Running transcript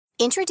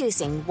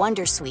Introducing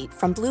Wondersuite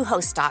from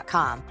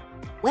Bluehost.com.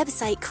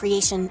 Website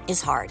creation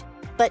is hard,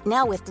 but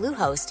now with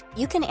Bluehost,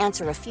 you can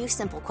answer a few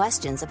simple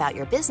questions about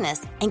your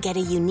business and get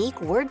a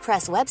unique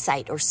WordPress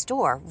website or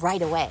store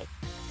right away.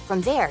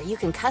 From there, you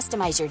can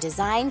customize your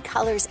design,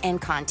 colors,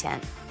 and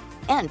content.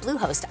 And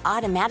Bluehost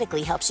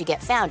automatically helps you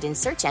get found in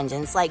search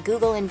engines like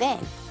Google and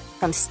Bing.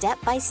 From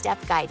step-by-step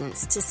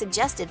guidance to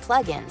suggested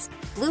plugins,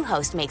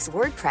 Bluehost makes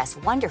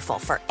WordPress wonderful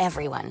for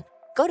everyone.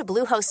 Go to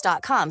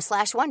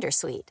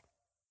bluehost.com/wondersuite.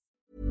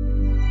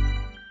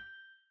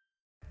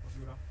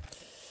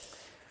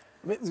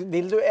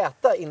 Vill du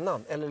äta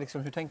innan? Eller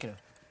liksom, hur tänker du?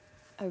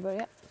 Har vi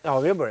börjat? Ja,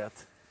 vi har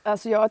börjat.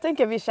 Alltså jag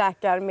tänker vi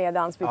käkar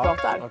medans vi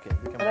pratar. Okej,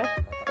 vi kan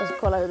eller? Och så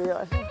kolla hur du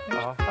gör.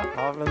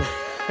 Ja, men...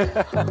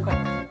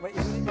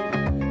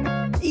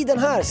 I den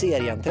här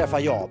serien träffar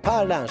jag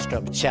Per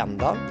Lernström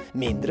kända,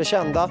 mindre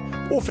kända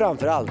och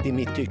framförallt i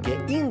mitt tycke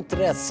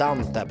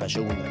intressanta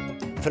personer.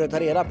 För att ta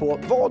reda på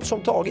vad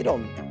som tagit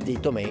dem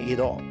dit de är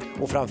idag.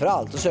 Och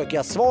framförallt så söker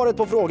jag svaret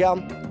på frågan: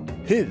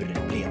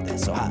 hur blev det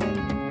så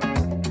här?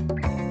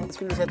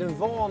 Skulle du säga att du är en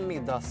van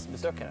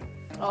middagsbesökare?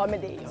 Ja,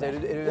 men det är jag.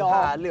 Är du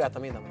härlig att äta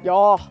middag med?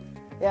 Ja,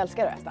 jag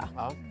älskar att äta.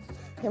 Ja.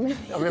 Ja, men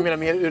Jag menar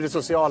mer ur det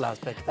sociala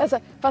aspekten. alltså,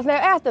 fast när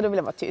jag äter då vill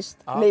jag vara tyst.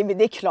 Ja. Nej, men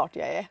det är klart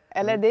jag är.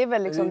 Eller det är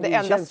väl liksom det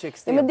enda. Känns ju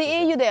extremt, men det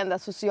är ju det enda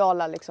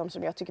sociala liksom,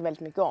 som jag tycker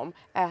väldigt mycket om.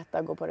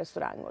 Äta, gå på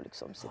restaurang och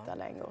liksom sitta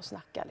länge och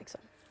snacka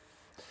liksom.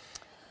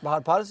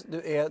 Bahar Pars,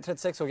 du är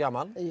 36 år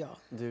gammal. Ja.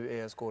 Du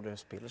är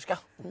skådespelerska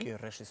och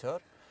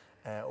regissör.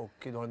 Och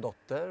du har en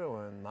dotter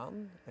och en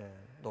man.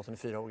 Dottern är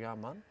 4 år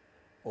gammal.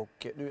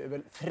 Och du är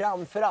väl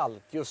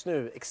framförallt just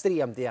nu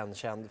extremt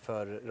igenkänd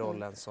för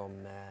rollen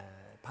som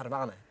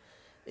Parvane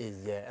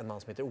i En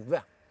man som heter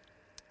Ove.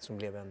 Som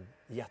blev en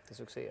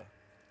jättesuccé.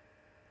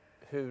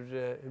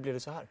 Hur blev det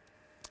så här?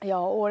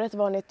 Ja, året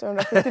var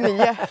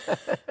 1979.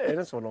 Är det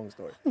en så lång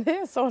story? Det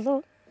är så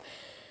långt.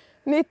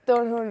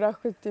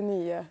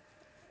 1979.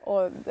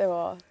 Och det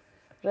var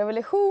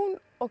revolution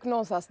och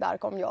någonstans där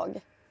kom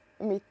jag.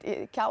 Mitt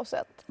i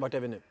kaoset. Vart är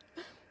vi nu?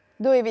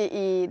 Då är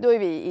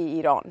vi i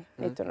Iran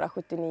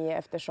 1979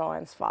 efter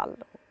shahens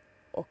fall.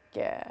 Och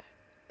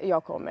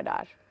jag kommer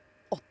där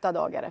 8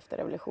 dagar efter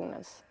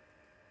revolutionens.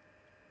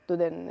 Då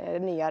den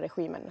nya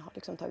regimen har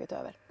liksom tagit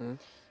över.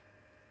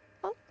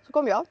 Ja, så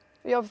kom jag.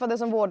 Jag föddes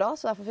som vårdag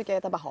så därför fick jag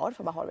heta Bahar.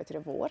 För Bahar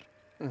betyder vår.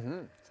 Så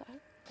här.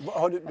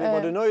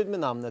 Var du nöjd med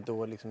namnet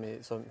då liksom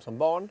som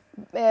barn?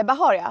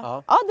 Bahar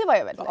ja. Ja, det var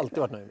jag väldigt nöjd med. Alltid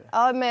varit nöjd med det?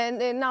 Ja,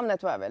 men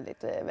namnet var jag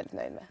väldigt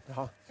nöjd med.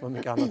 Jaha, det var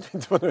mycket annat du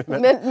inte var nöjd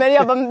med. Men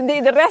jag bara, det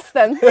är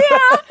resten.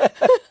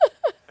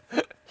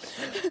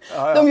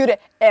 Ja! De gjorde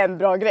en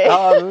bra grej.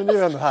 Ja, men det är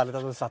ju ändå härligt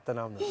att de satte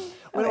namnet.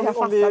 Men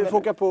om vi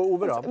funkar på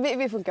Ove då?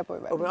 Vi funkar på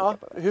Ove. Ja,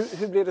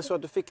 hur blev det så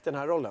att du fick den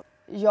här rollen?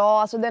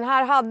 Ja, alltså den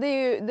här hade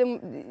ju...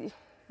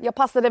 Jag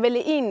passade väl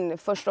in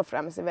först och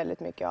främst väldigt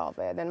mycket av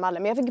den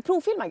mallen. Men jag fick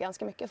provfilma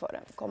ganska mycket för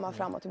den. Komma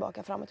fram och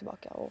tillbaka.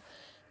 Och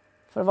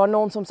för det var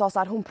någon som sa så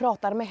här, hon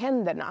pratar med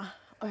händerna.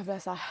 Och jag blev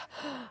så här,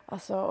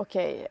 alltså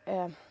okej.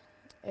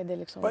 Är det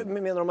liksom... Vad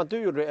menar de att du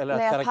gjorde det? Eller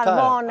Nej, karaktären?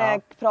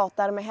 Parvane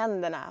pratar med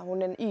händerna.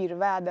 Hon är en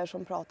yrväder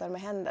som pratar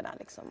med händerna.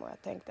 Liksom. Och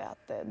jag tänkte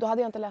att, då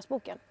hade jag inte läst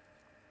boken.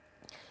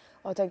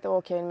 Och jag tänkte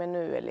okej, men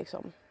nu är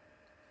liksom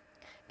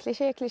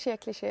kliché,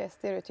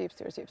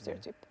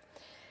 stereotyp.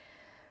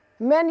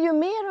 Men ju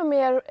mer och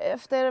mer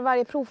efter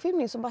varje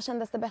provfilmning så bara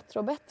kändes det bättre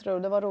och bättre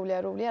och det var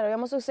roligare och roligare. Och jag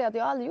måste också säga att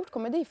jag aldrig gjort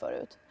komedi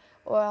förut.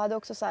 Och jag hade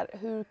också så här,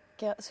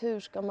 hur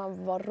ska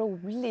man vara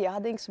rolig? Jag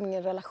hade liksom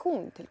ingen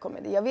relation till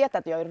komedi. Jag vet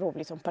att jag är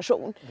rolig som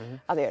person.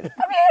 Att jag är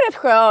rätt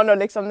skön och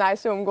liksom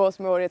nice att umgås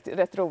med och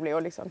rätt rolig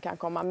och liksom kan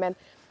komma. Men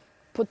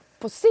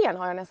på scen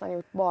har jag nästan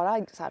gjort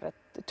bara så här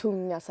rätt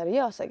tunga,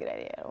 seriösa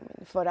grejer. Och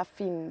min förra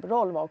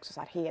filmroll var också så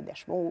här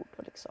hedersmord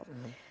och liksom.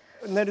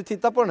 När du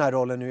tittar på den här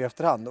rollen nu i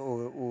efterhand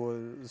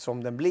och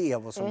som den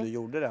blev och som du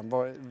gjorde den,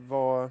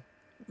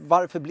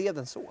 varför blev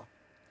den så?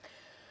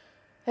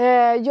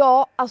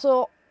 Ja,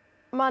 alltså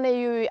man är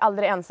ju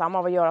aldrig ensam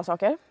av att göra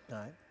saker.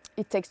 Nej.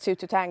 It takes two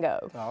to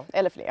tango. Ja.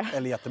 Eller fler.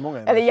 Eller jättemånga.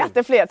 Eller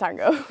jättefler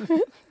tango.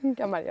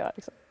 Kan man göra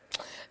liksom.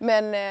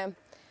 Men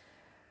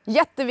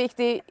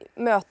jätteviktigt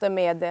möte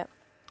med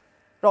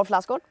Rolf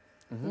Lassgård.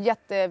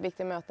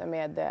 Jätteviktigt möte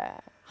med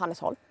Hannes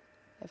Holm,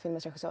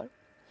 filmens regissör.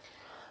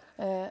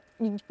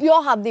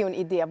 Jag hade ju en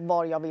idé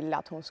var jag ville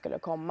att hon skulle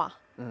komma.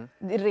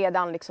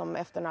 Redan liksom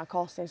efter den här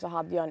casting så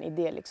hade jag en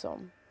idé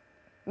liksom.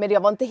 Men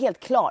jag var inte helt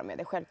klar med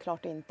det,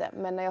 självklart inte.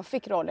 Men när jag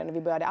fick rollen och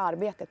vi började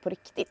arbetet på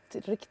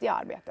riktiga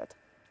arbetet.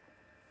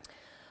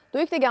 Då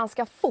gick det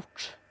ganska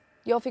fort.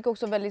 Jag fick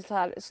också väldigt så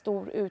här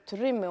stor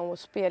utrymme och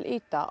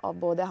spelyta av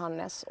både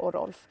Hannes och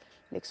Rolf.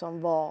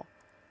 Liksom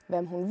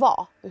vem hon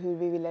var och hur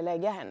vi ville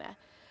lägga henne.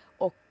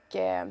 Och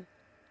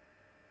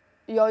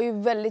jag är ju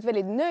väldigt,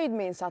 väldigt nöjd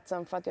med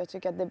insatsen för att jag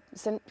tycker att det,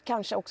 sen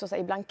kanske också så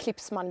här, ibland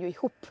klipps man ju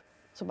ihop.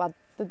 Så bara,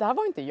 det där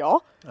var inte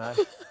jag. Nej.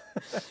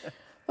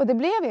 Och det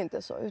blev ju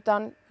inte så,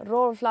 utan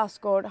Rolf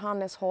Lassgård,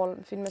 Hannes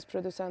Holm, filmens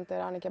producenter,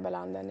 Annika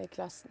Bellander,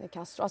 Niklas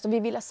Castro. Alltså vi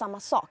ville samma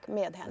sak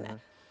med henne.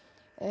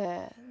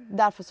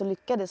 Därför så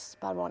lyckades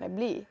Parvane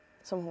bli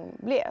som hon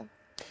blev.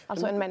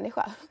 Alltså en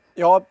människa.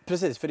 Ja,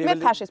 precis. För det är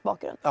med persisk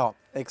bakgrund. Ja,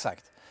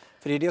 exakt.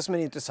 För det är det som är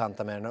det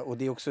intressanta med den. Och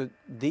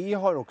det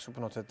har också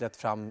på något sätt lett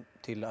fram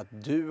till att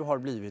du har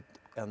blivit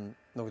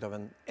något av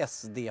en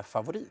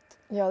SD-favorit.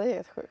 Ja, det är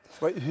helt sjukt.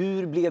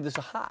 Hur blev det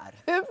så här?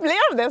 Hur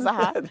blev det så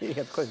här? Det är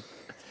helt sjukt.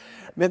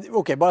 Men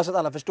okej, bara så att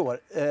alla förstår.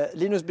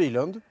 Linus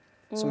Bylund,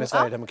 som är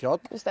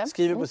Sverigedemokrat,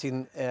 skriver på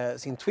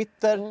sin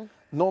Twitter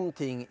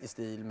någonting i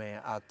stil med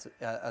att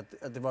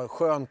det var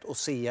skönt att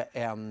se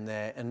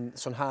en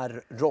sån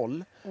här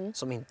roll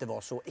som inte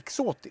var så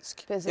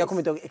exotisk. Precis. Jag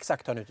kommer inte ihåg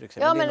exakt hur han uttrycker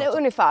sig. Ja, men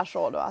ungefär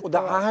så då. Och det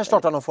här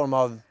startar någon form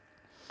av...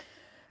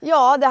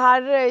 Ja, det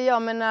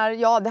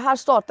här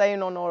startar ju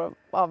någon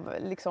av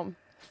liksom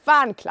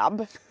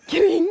fanclub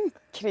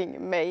kring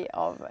mig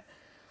av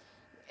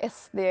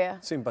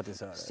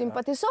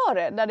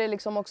SD-sympatisörer. Ja. Där det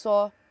liksom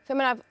också, för jag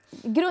menar,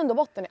 i grund och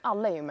botten är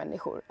alla ju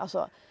människor.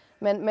 Alltså,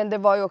 men det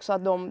var ju också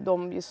att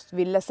de just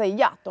ville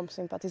säga att de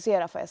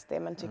sympatiserar för SD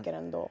men tycker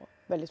ändå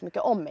väldigt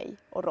mycket om mig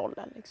och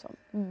rollen. Liksom.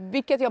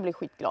 Vilket jag blir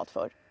skitglad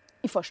för.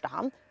 I första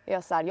hand är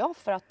jag så här,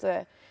 för att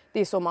det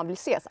är så man vill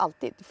ses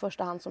alltid. I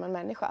första hand som en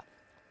människa.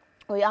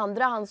 Och i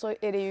andra hand så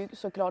är det ju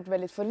såklart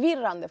väldigt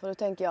förvirrande, för då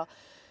tänker jag,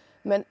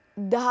 men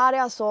det här är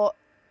alltså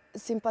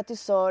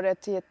sympatisörer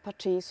till ett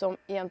parti som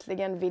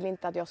egentligen vill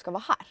inte att jag ska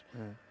vara här.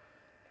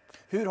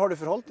 Hur har du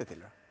förhållit dig till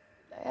det?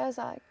 Det är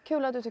så här,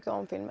 kul att du tyckte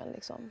om filmen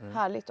liksom.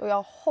 Härligt. Och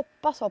jag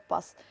hoppas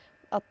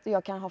att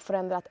jag kan ha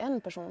förändrat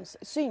en persons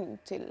syn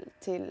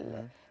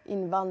till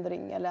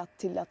invandring eller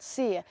till att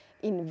se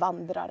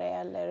invandrare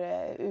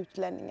eller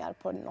utlänningar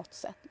på något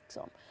sätt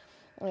liksom.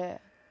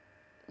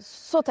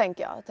 Så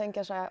tänker jag. Jag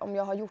tänker så här, om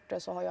jag har gjort det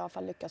så har jag i alla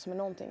fall lyckats med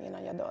någonting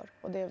innan jag dör.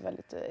 Och det är en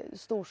väldigt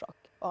stor sak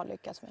att ha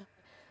lyckats med.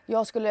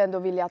 Jag skulle ändå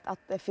vilja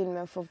att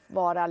filmen får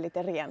vara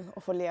lite ren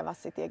och få leva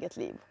sitt eget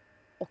liv.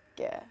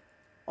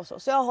 Och så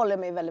jag håller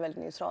mig väldigt,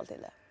 väldigt neutral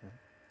till det.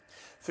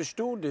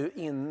 Förstod du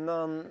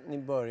innan ni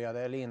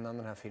började eller innan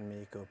den här filmen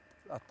gick upp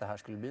att det här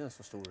skulle bli en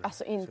så stor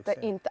Alltså succé?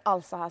 inte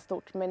alls så här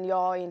stort, men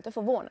jag är inte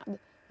förvånad,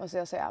 måste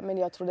jag säga. Men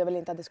jag trodde väl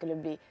inte att det skulle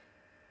bli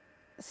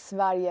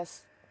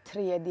Sveriges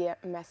 3D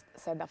mest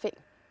sedda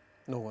film.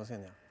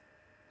 Någonsin, ja.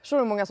 Förstår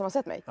du hur många som har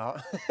sett mig? Ja.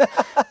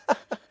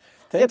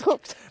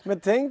 Men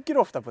tänker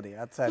ofta på det.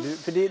 Att så här,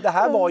 för det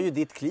här var ju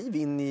ditt kliv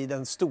in i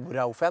den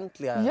stora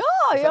offentliga...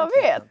 Ja, jag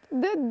vet.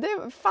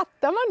 Det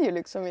fattar man ju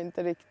liksom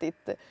inte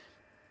riktigt.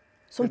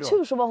 Som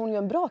tur så var hon ju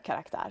en bra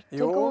karaktär.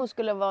 Tänk om hon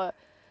skulle vara...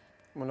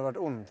 Om hon har varit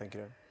ond, tänker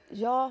du?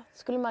 Ja,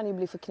 skulle man ju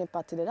bli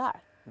förknippad till det där.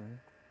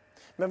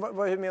 Men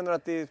hur menar du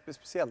att det är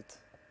speciellt?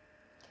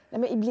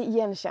 Nej, men bli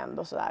igenkänd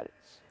och sådär.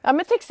 Ja,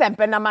 men till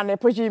exempel när man är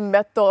på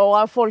gymmet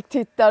och folk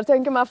tittar och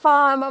tänker man,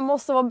 fan, man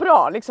måste vara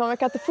bra. Liksom. Jag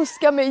kan inte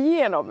fuska mig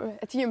igenom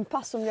ett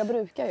gympass som jag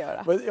brukar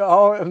göra.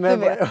 Ja, men...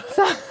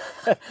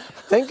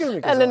 Tänker du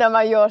mycket eller så? när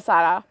man gör så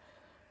här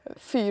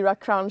 4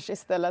 crunch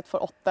istället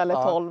för 8 eller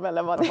 12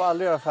 eller vad det är. Man får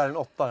aldrig göra färre än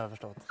 8, har jag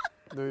förstått.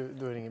 Då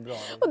är det ingen bra.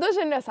 Och då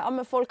känner jag så här,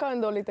 men folk har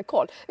ändå lite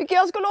koll. Vilket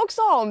jag skulle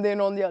också ha om det är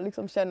någon jag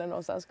liksom känner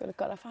någonstans. Skulle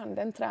kolla, fan,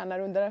 den tränar,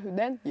 undrar hur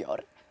den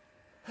gör.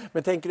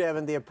 Men tänker du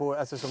även det på,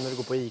 alltså som när du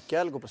går på Ica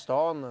eller går på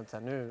stan, att så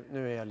här,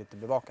 nu är jag lite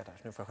bevakat här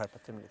så nu får jag skärpa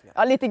till mig lite grann.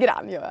 Ja, lite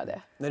grann gör jag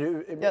det. När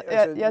du,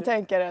 jag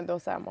tänker ändå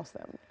så här, måste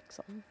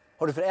liksom...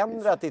 Har du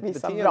förändrat ditt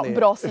beteende?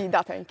 Bra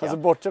sida, tänker jag. Alltså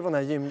bortsett från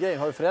den här gymgrejen,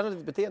 har du förändrat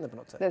ditt beteende på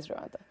något sätt? Det tror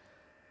jag inte.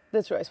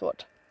 Det tror jag är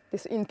svårt. Det är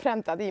så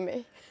inpräntat i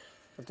mig.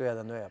 Att du är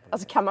den du är.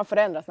 Alltså kan man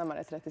förändras när man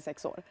är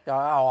 36 år?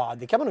 Ja,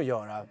 det kan man nog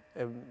göra.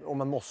 Om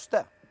man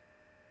måste.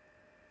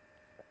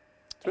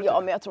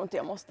 Ja, men jag tror inte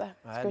jag måste.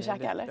 Ska vi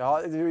käka eller?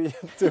 Ja, du är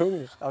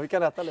jättehungrig. Ja, vi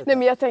kan äta lite. Nej,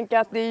 men jag tänker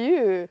att det är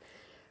ju...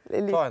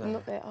 Ta en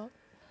här.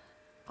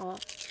 Ja.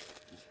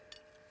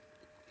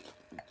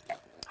 Det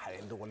här är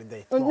en dålig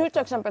dejt. Och nu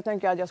till exempel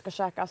tänker jag att jag ska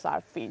käka så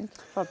här fint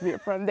för att vi är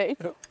på en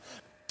dejt.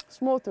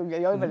 Små tuggor,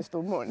 jag har väldigt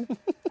stor mun.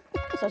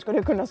 Så jag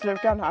skulle kunna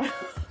sluka den här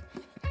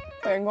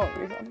på en gång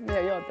liksom. Men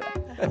jag gör inte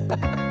det.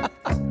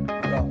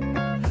 Bra.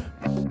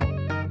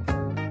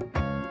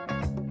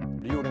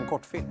 Du gjorde en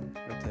kortfilm,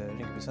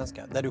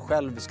 Rinkeby-svenska, där du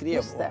själv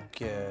skrev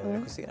och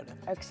regisserade.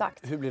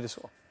 Exakt. Hur blev det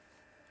så?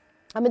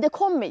 Ja, men det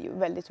kommer ju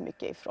väldigt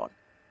mycket ifrån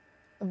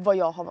vad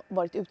jag har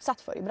varit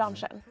utsatt för i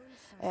branschen.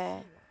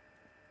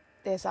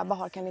 Det är så här,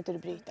 Bahar, kan inte du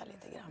bryta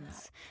lite grann här?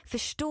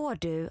 Förstår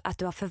du att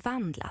du har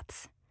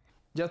förvandlats?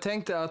 Jag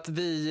tänkte att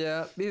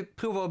vi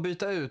provar att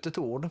byta ut ett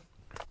ord.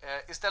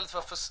 Istället för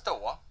att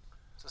förstå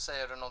så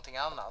säger du någonting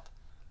annat.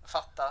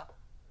 Fatta,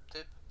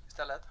 typ,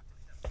 istället.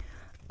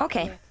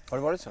 Okej. Har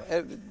det varit så?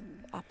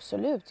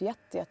 Absolut,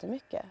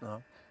 jättemycket.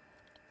 Ja.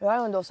 Jag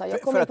är ändå så här,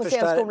 jag kommer på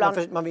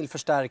scenskolan. Man vill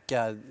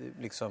förstärka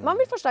liksom... Man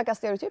vill förstärka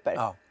stereotyper.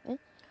 Ja.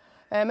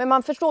 Men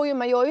man förstår ju,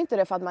 man gör ju inte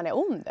det för att man är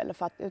ond eller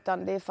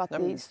utan det är för att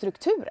det är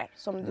strukturer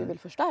som du vill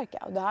förstärka.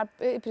 Och det här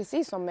är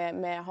precis som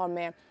har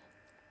med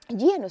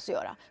genus att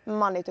göra,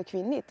 manligt och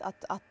kvinnligt.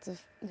 Att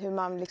hur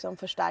man liksom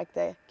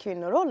förstärkte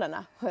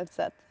kvinnorollerna på ett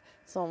sätt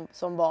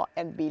som var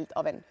en bild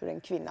av hur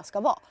en kvinna ska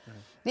vara.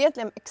 Det är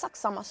egentligen exakt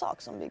samma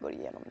sak som vi går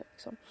igenom nu.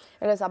 Liksom.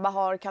 Eller så här,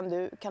 Bahar,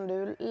 kan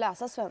du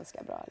läsa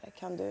svenska bra? Eller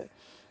kan du...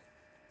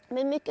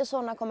 Men mycket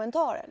sådana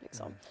kommentarer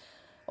liksom.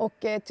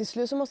 Och till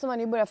slut så måste man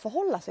ju börja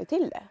förhålla sig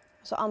till det.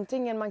 Så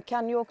antingen man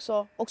kan ju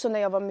också när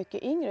jag var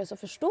mycket yngre så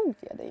förstod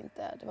jag det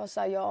inte. Det var så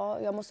här,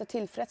 jag måste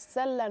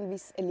tillfredsställa en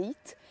viss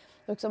elit.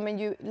 Men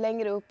ju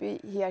längre upp i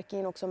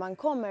hierarkin också man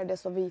kommer,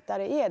 desto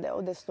vitare är det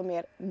och desto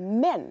mer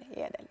män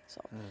är det.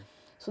 Liksom.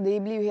 Så det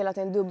blir ju hela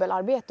tiden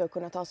dubbelarbete att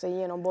kunna ta sig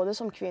igenom både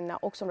som kvinna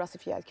och som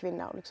rasifierad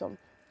kvinna. Och liksom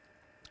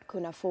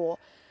kunna få...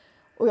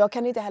 Och jag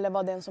kan inte heller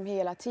vara den som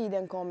hela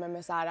tiden kommer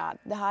med så här,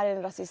 det här är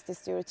en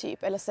rasistisk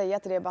stereotyp. Eller säga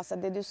till det bara så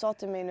här, det du sa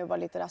till mig nu var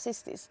lite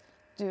rasistiskt.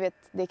 Du vet,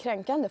 det är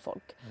kränkande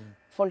folk.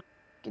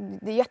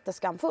 Det är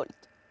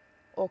jätteskamfullt.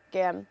 Och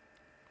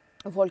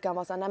folk kan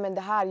vara så här, nej men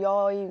det här,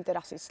 jag är ju inte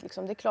rasist.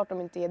 Liksom. Det är klart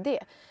de inte är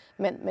det.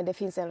 Men det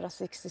finns en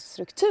rasistisk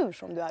struktur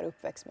som du är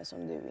uppväxt med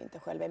som du inte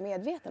själv är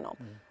medveten om.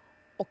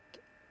 Och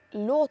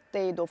låt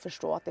dig då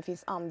förstå att det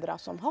finns andra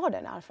som har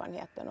den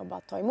erfarenheten och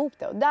bara ta emot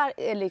det. Och där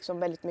är liksom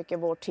väldigt mycket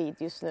vår tid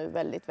just nu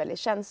väldigt, väldigt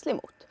känslig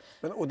mot.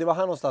 Och det var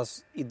här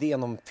någonstans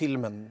idén om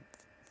filmen,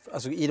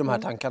 alltså i de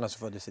här tankarna så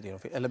föddes idén om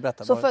filmen, eller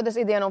berätta. Så föddes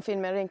idén om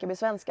filmen Rinkeby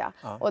svenska.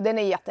 Ja. Och den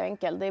är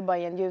jätteenkel, det är bara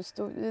en ljus,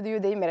 det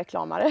är med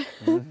reklamare.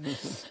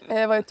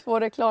 Det var ju 2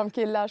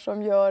 reklamkillar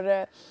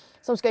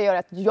som ska göra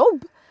ett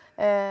jobb.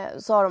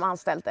 Så har de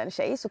anställt en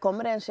tjej, så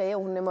kommer det en tjej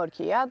och hon är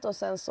mörkhyad och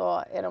sen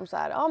så är de så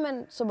här, ja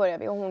men så börjar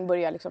vi och hon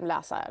börjar liksom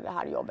läsa det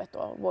här jobbet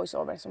och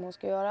voiceover som hon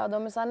ska göra och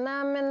de är så här,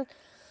 nej men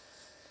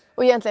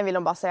och egentligen vill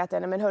de bara säga till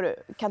henne, men hörru,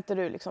 kan inte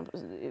du liksom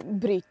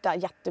bryta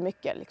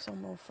jättemycket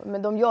liksom?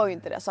 Men de gör ju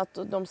inte det så att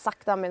de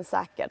sakta men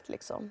säkert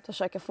liksom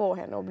försöker få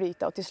henne att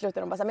bryta och till slut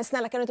är de bara så här, men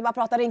snälla kan du inte bara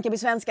prata Rinkeby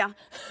svenska?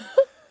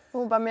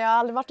 Hon bara, men jag har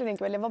aldrig varit i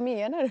Rinkeby. Eller vad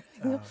menar du?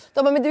 Ja.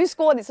 De bara, men du är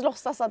skådis,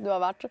 låtsas att du har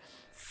varit.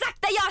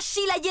 Sakta jag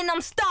chillar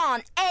genom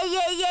stan.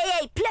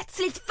 Ej.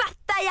 Plötsligt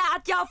fattar jag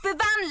att jag har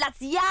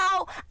förvandlats.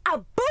 Ja,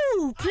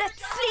 abo,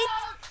 plötsligt.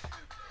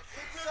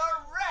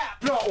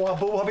 Bra, och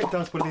abo har vi inte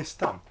ens på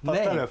listan.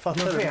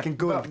 Fattar du? Vilken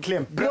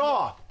guldklimp.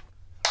 Bra!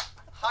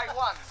 I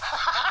won!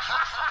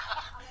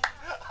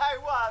 I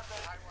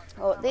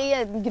won! Och det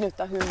är en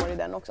gnutta humor i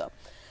den också.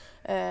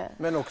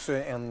 Men också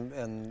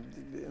en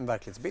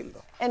verklighetsbild då?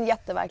 En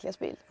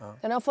jätteverklighetsbild. Ja.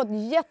 Den har fått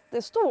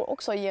jättestor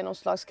också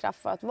genomslagskraft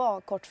för att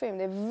vara kortfilm.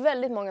 Det är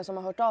väldigt många som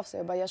har hört av sig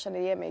och bara, jag känner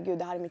igen mig, gud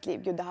det här är mitt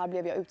liv, gud det här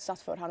blev jag utsatt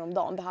för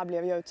häromdagen, det här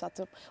blev jag utsatt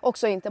för.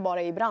 Också inte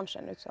bara i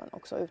branschen utan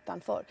också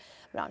utanför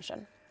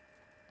branschen.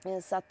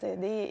 Så att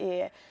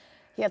det är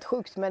helt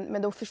sjukt,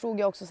 men då förstod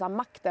jag också så här,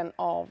 makten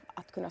av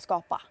att kunna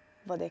skapa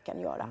vad det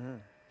kan göra.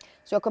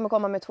 Så jag kommer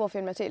komma med 2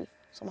 filmer till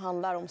som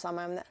handlar om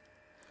samma ämne.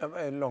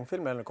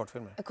 Långfilmer eller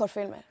kortfilmer?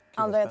 Kortfilmer.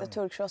 Andra heter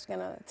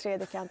Turkkiosken och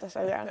tredje kan jag inte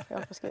säga.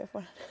 Jag får skriva på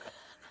den.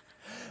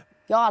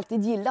 Jag har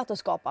alltid gillat att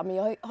skapa men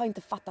jag har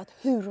inte fattat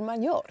hur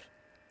man gör.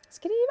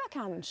 Skriva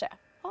kanske.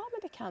 Ja men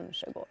det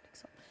kanske går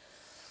liksom.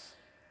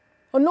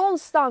 Och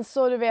någonstans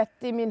så du vet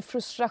i min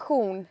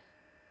frustration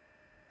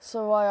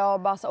så var jag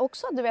bara så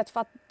också du vet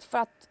för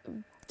att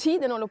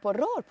tiden håller på att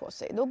röra på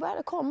sig. Då började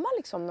det komma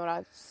liksom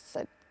några så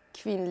här,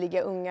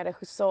 kvinnliga unga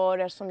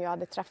regissörer som jag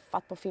hade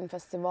träffat på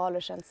filmfestivaler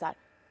och känt så här,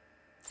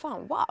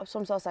 fan wow,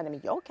 som sa såhär, nej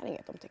men jag kan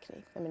inget om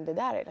teknik. Nej men det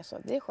där är det så,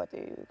 det sköter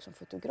ju liksom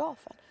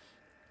fotografen.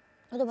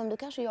 Och då, men då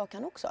kanske jag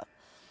kan också.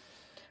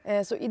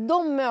 Så i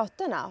de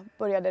mötena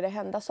började det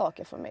hända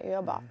saker för mig och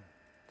jag bara,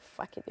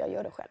 fuck it, jag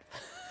gör det själv.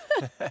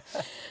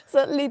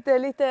 Så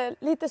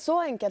lite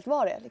så enkelt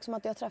var det, liksom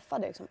att jag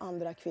träffade liksom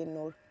andra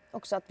kvinnor.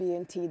 Också att vi i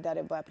en tid där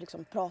det började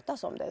liksom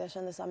pratas om det. Jag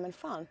kände såhär, men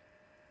fan,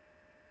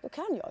 då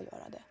kan jag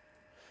göra det.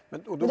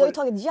 Men det har ju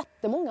tagit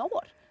jättemånga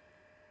år.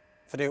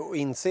 För det att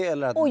inse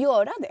eller att... Och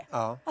göra det.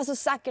 Ja. Alltså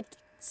säkert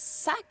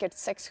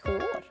 6-7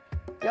 år.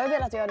 Jag har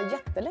velat göra det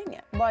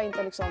jättelänge. Bara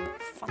inte liksom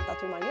fattat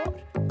hur man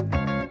gör.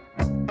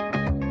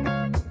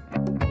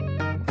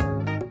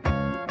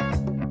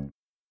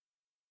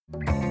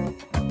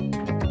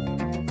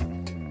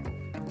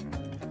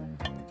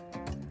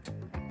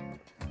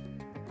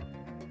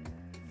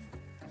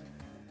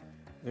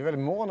 Du är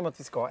väldigt mån om att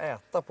vi ska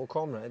äta på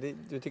kameran.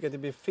 Du tycker att det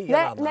blir fel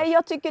annars? Nej,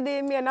 jag tycker det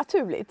är mer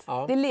naturligt.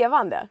 Ja. Det är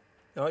levande.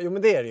 Ja, jo,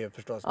 men det är det ju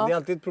förstås. Ja. Det är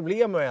alltid ett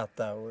problem att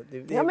äta. Och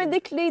ja, men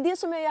det är det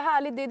som är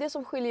härligt. Det är det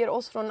som skiljer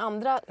oss från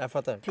andra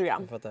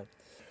program. Jag fattar.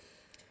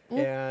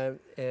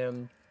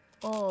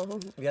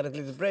 Vi hade ett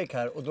litet break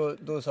här och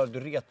då sa du att du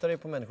retar dig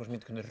på människor som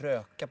inte kunde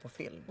röka på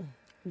film.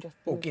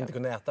 Och inte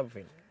kunde äta på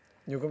film.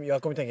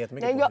 Jag kommer tänka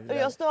jättemycket på det.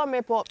 Jag stör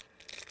mig på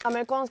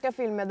amerikanska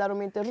filmer där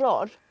de inte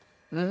rör.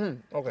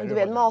 Okay, du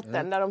vet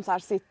maten där de så här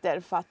sitter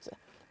för att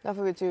där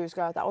får vi hur vi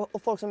ska äta.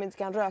 Och folk som inte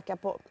kan röka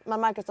på,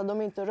 man märker att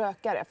de inte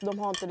rökar för de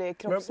har inte det i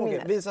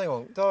kroppsminnet. Okej, visa en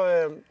gång.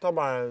 Ta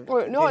bara.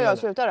 Nu har jag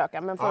slutat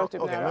röka men förut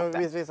typ när jag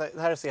rökte. Visa,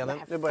 här är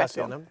scenen. Nu börjar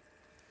scenen.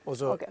 Och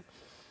så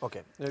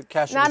Okej. Nu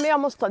casual. Nej men jag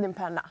måste ta din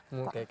penna.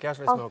 Okej,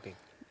 casual smoking.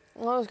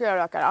 Nu ska jag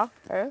röka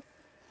då.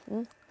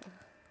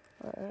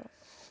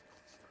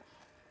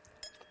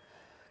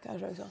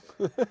 Kanske också.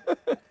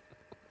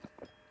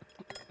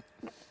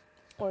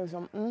 Och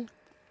liksom,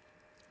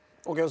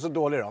 Okej, och så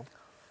dålig då?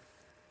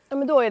 Ja,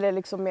 men då är det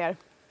liksom mer...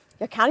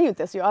 Jag kan ju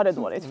inte ens göra det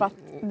dåligt för att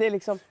det är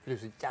liksom... Du är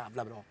så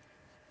jävla bra.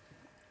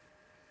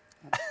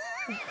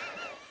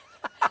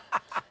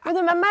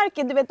 Men man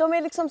märker, du vet, de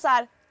är liksom så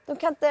här, de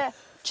kan inte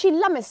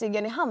chilla med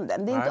ciggen i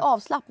handen. Det är inte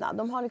avslappnat.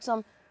 De har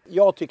liksom...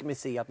 Jag tycker mig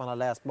se att man har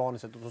läst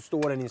manuset och så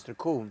står det en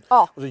instruktion.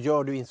 Ja. Och så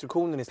gör du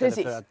instruktionen istället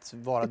Precis. för att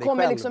vara dig själv. Det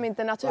kommer liksom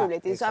inte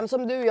naturligt. Ja, det är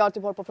som du och jag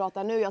typ håller på att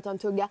prata nu. Jag tar en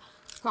tugga.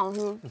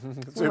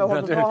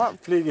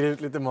 Flyger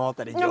ut lite mat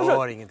där. Det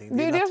gör ingenting.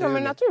 Det är det som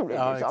är naturligt.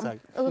 Ja, liksom.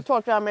 exakt. Och så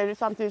torkar jag mig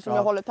samtidigt som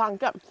jag håller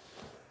tanken.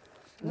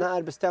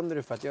 När bestämde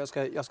du för att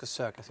jag ska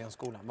söka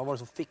scenskolan? Vad var det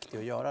som fick dig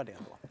att göra det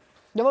då?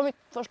 Det var mitt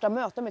första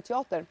möte med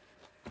teater.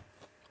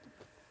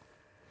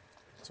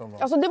 Som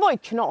var... Alltså det var ju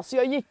knas.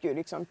 Jag gick ju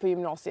liksom på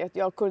gymnasiet.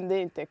 Jag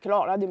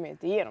klarade mig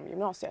inte igenom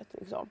gymnasiet.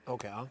 Liksom.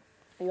 Okej,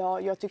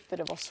 ja. Jag tyckte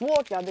det var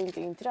svårt. Jag hade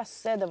inte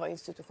intresse. Det var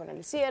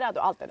institutionaliserat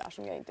och allt det där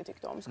som jag inte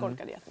tyckte om.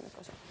 Skolkade jättemycket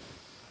och så.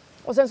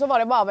 Och sen så var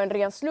det bara av en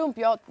ren slump.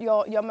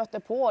 Jag mötte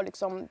på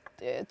liksom,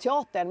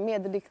 teatern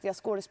med riktiga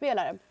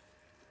skådespelare.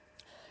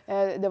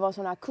 Det var en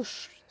sån här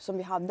kurs som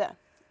vi hade.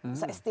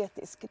 Så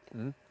estetisk.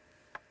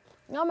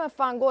 Ja men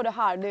fan, går det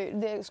här?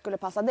 Det skulle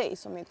passa dig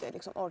som inte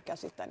liksom orkar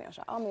sitta ner.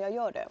 Så, ja men jag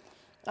gör det.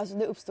 Alltså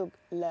det uppstod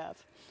löv.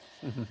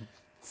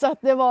 Så att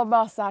det var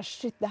bara så här,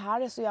 shit, det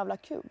här är så jävla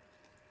kul.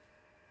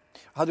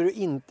 Hade du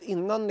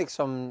innan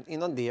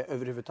det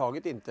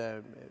överhuvudtaget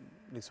inte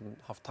liksom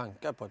haft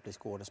tankar på att bli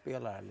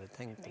skådespelare eller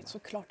tänkt? Nej,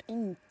 såklart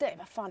inte.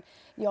 Vad fan?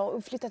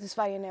 Jag flyttade till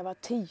Sverige när jag var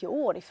 10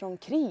 år ifrån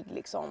krig.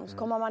 Liksom. Så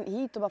kommer man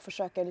hit och bara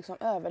försöker liksom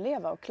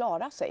överleva och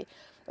klara sig.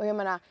 Och jag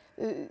menar,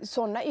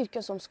 sådana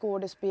yrken som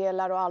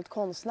skådespelare och allt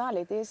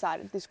konstnärligt, det är så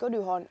här, det ska du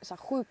ha en så här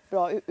sjukt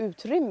bra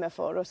utrymme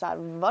för. Och så här,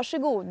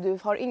 varsågod, du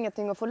har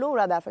ingenting att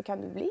förlora, därför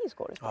kan du bli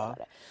skådespelare.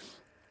 Ja.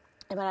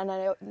 Jag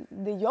menar,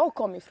 det jag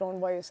kom ifrån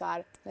var ju så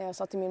här, när jag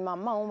sa till min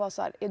mamma, hon var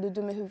så här, är du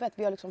dum i huvudet?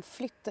 Vi har liksom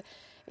flytt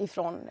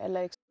ifrån,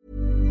 eller...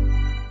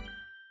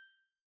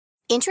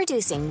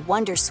 Introducing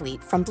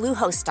Wondersuite from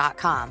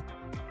Bluehost.com.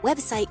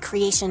 Website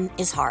creation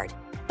is hard,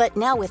 but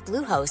now with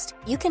Bluehost,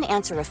 you can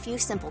answer a few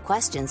simple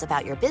questions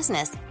about your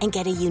business and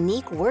get a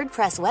unique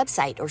WordPress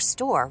website or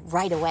store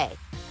right away.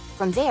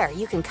 From there,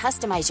 you can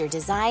customize your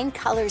design,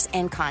 colors,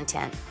 and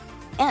content.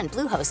 And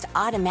Bluehost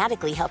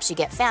automatically helps you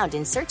get found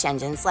in search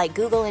engines like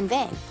Google and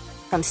Bing.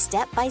 From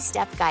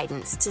step-by-step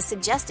guidance to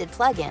suggested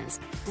plugins,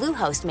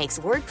 Bluehost makes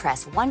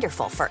WordPress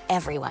wonderful for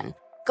everyone.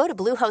 Go to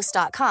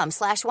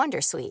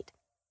bluehost.com/wondersuite.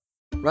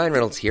 Ryan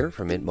Reynolds here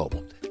from Mint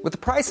Mobile. With the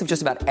price of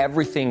just about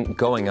everything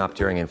going up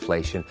during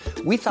inflation,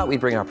 we thought we'd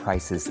bring our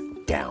prices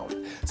down.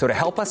 So to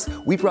help us,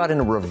 we brought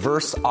in a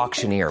reverse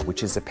auctioneer,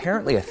 which is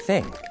apparently a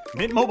thing.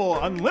 Mint Mobile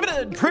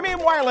Unlimited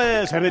Premium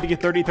Wireless. How to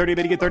get 30, 30,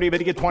 bit to get 30, bit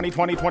to get 20,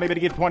 20, 20, bit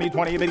to get 20,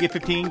 20, bit to get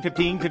 15,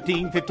 15,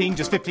 15, 15,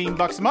 just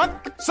 $15 a month?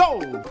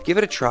 Sold! Give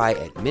it a try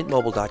at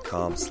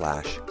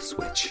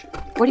mintmobile.com/switch.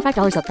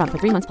 $45 up front for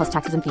 3 months plus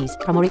taxes and fees.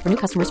 Promo rate for new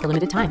customers for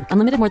limited time.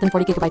 Unlimited more than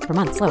 40 gigabytes per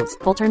month. Slows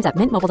full terms at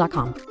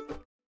mintmobile.com.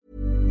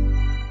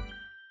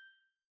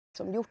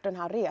 Som gjort den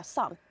här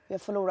resan. Vi har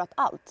förlorat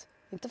allt.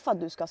 Inte för att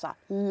du ska så här,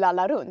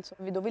 lalla runt.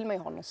 Då vill man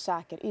ju ha något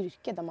säker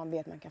yrke där man vet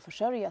att man kan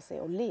försörja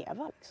sig och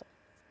leva. Liksom.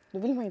 Då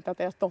vill man inte att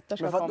deras dotter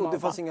ska komma. Men det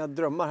fanns inga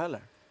drömmar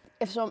heller?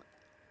 Eftersom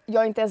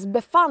jag inte ens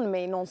befann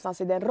mig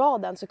någonstans i den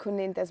raden så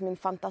kunde inte ens min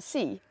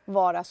fantasi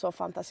vara så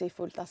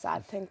fantasifullt att så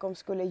här, tänk om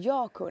skulle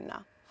jag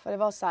kunna. För det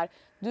var så här,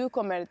 du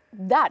kommer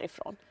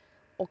därifrån.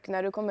 Och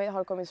när du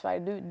har kommit till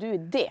Sverige, du är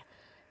det.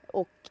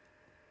 Och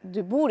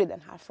du bor i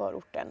den här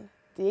förorten.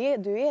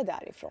 Du är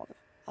därifrån.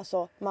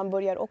 Alltså, man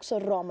börjar också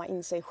rama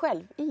in sig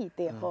själv i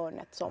det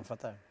hörnet.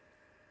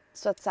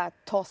 Så att så här,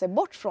 ta sig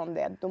bort från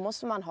det, då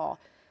måste man ha...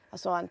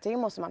 Alltså antingen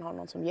måste man ha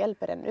någon som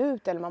hjälper en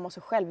ut eller man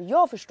måste själv...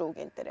 Jag förstod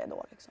inte det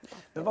då. Liksom.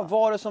 Men vad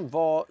var det som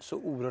var så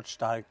oerhört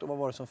starkt och vad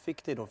var det som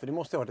fick dig då? För det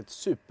måste ha varit ett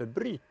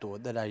superbryt då,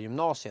 det där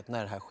gymnasiet,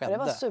 när det här skedde. Ja,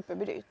 det var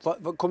superbryt.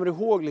 Kommer du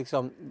ihåg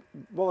liksom,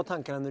 vad var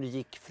tankarna när du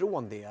gick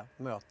från det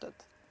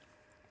mötet?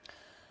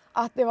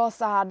 Att det var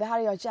så här, det här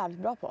är jag jävligt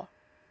bra på.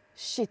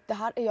 Shit,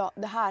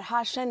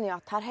 här känner jag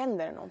att här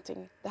händer det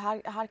någonting. Det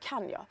här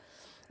kan jag.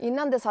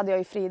 Innan dess hade jag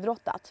ju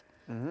friidrottat.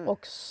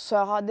 Och så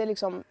hade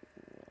liksom...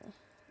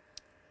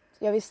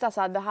 Jag visste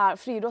att det här,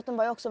 friidrotten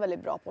var jag också väldigt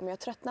bra på, men jag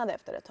tröttnade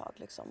efter ett tag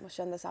liksom, och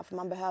kände så här, för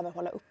man behöver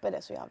hålla uppe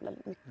det så jävla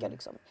mycket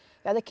liksom.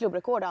 Jag hade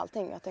klubbrekord och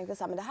allting. Jag tänkte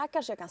så här, men det här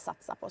kanske jag kan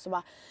satsa på. Så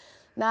bara,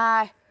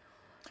 nej.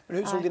 Men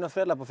hur såg dina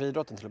föräldrar på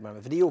friidrotten till att börja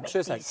med? För det är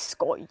också så här... Det är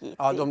skojigt,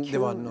 ja, det är det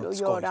var kul något att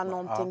skoj, göra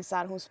någonting så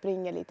här, hon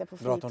springer lite på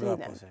fritiden. Bra att hon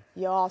rör på sig.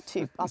 Ja,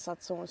 typ, alltså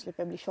att så hon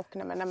slipper bli tjock.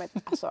 Nej men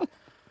alltså...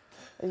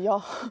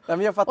 Ja. Ja,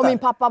 men jag fattar. Och min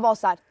pappa var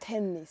så här,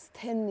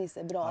 tennis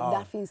är bra, ja.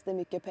 Där finns det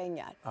mycket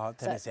pengar. Ja,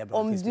 tennis är bra.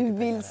 Om du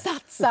vill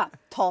satsa,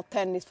 ta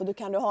tennis för då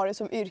kan du ha det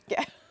som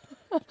yrke.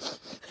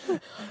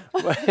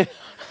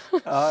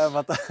 Ja, jag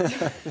fattar.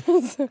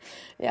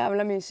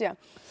 Jävla mysiga.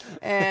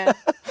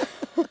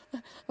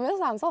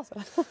 Men han sa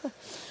så.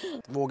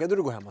 Vågade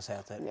du gå hem och säga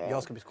att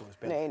jag ska bli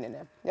skådespelare?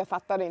 Nej. Jag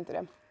fattade inte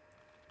det.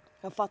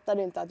 Jag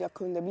fattade inte att jag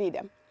kunde bli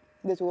det.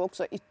 Det tog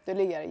också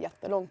ytterligare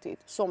jättelång tid.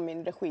 Som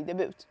min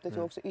regidebut. Det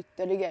tog också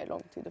ytterligare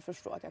lång tid att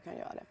förstå att jag kan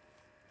göra det.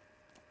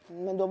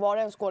 Men då var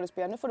det en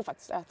skådespelare. Nu får du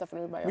faktiskt äta för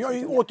nu börjar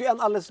jag åt ju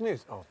en alldeles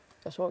nyss.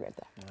 Jag såg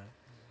inte.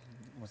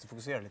 måste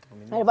fokusera lite på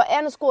min Det var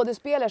en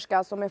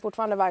skådespelerska som är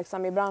fortfarande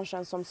verksam i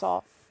branschen som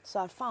sa så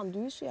här, fan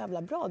du är så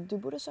jävla bra, du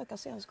borde söka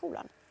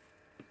scenskolan.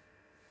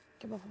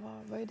 Jag bara,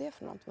 vad är det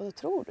för något? Vad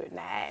tror du?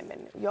 Nej,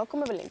 men jag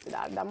kommer väl inte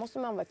där. Där måste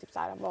man väl typ så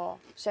här vara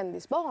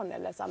kändisbarn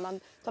eller så här. Man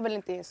tar väl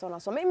inte in sådana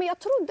som mig. Men jag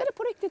trodde det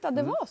på riktigt att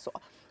det var så.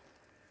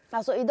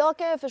 Alltså idag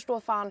kan jag förstå,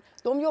 fan,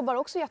 de jobbar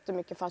också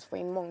jättemycket för att få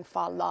in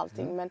mångfald och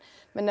allting.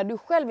 Men när du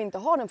själv inte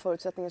har den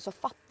förutsättningen så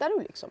fattar du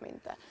liksom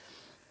inte.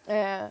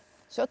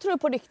 Så jag tror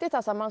på riktigt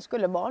att man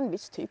skulle vara en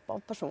viss typ av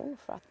person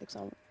för att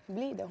liksom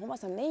bli det. Hon var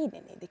så här, nej,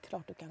 det är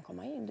klart du kan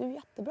komma in. Du är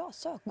jättebra,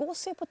 sök. Gå och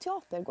se på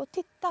teater, gå och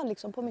titta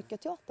liksom på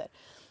mycket teater.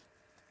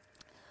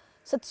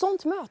 Så ett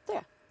sånt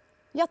möte,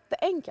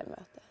 jätteenkel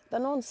möte, där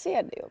någon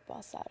ser dig och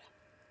bara så här,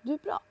 du är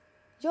bra,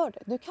 gör det,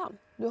 du kan,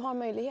 du har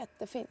möjlighet,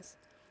 det finns.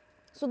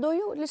 Så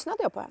då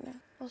lyssnade jag på henne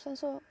och sen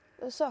så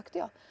sökte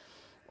jag.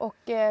 Och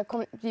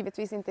kom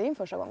givetvis inte in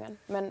första gången,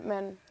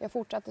 men jag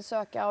fortsatte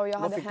söka och jag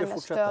hade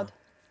hennes stöd.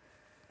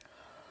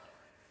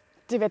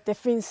 Du vet, det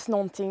finns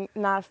någonting,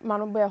 när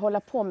man börjar hålla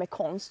på med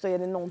konst så är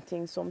det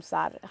någonting som så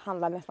här,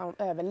 handlar nästan om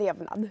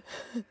överlevnad.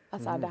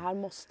 Alltså det här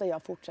måste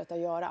jag fortsätta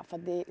göra för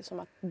det är som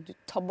att du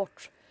tar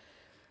bort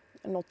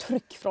något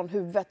tryck från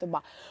huvudet och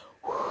bara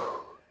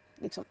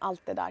liksom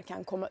allt det där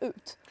kan komma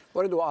ut.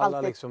 Var det då alla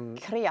allt liksom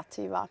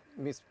kreativa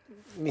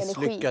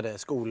misslyckade energi.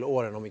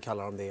 skolåren om vi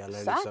kallar dem det? Eller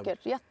Säkert,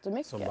 liksom,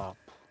 jättemycket. Bara...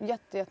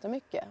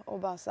 Jättemycket. Och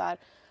bara så här,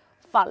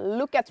 fan,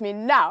 look at me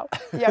now.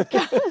 Jag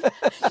kan...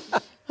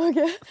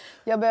 Okay.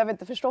 Jag behöver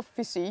inte förstå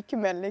fysik,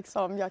 men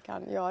liksom, jag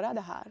kan göra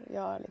det här.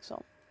 Jag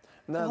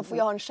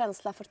har en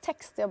känsla för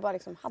text, jag bara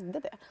liksom hade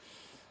det.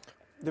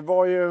 Det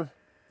var ju...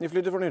 Ni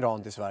flyttade från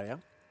Iran till Sverige.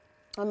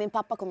 Ja, min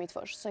pappa kom hit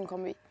först, sen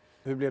kom vi.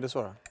 Hur blev det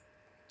så då?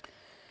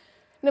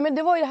 Nej, men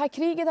det var ju det här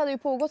kriget hade ju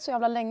pågått så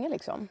jävla länge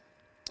liksom.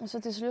 Och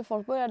så till slut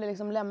folk började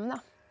liksom lämna.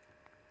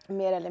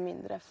 Mer eller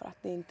mindre för att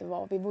det inte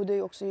var... Vi bodde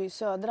ju också i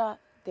södra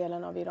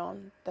delen av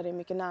Iran där det är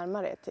mycket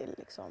närmare till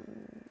liksom,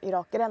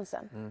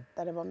 Irakgränsen.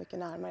 Där det var mycket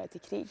närmare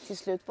till krig. Till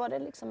slut var det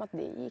liksom att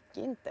det gick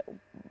inte. Och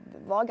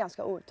det var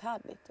ganska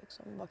outhärdligt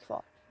liksom, att vara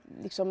kvar.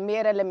 Liksom,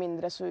 mer eller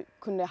mindre så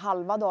kunde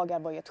halva dagar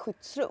vara i ett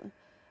skyddsrum.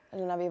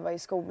 Eller när vi var i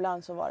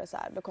skolan så var det så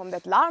här, då kom det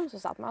ett larm så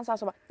satt man så här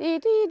så bara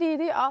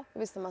di. Ja, då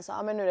visste man så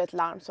här, men nu är det ett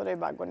larm så det är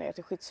bara att gå ner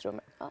till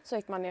skyddsrummet. Ja, så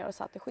gick man ner och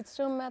satt i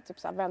skyddsrummet, typ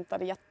så här,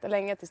 väntade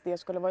jättelänge tills det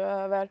skulle vara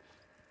över.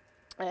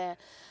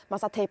 Man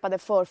så tejpade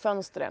för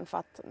fönstren för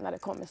att när det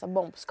kom så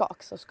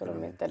bombskak så skulle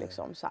de inte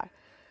liksom så här,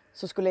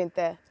 så skulle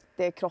inte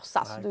det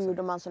krossas. Då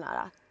gjorde man sån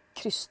här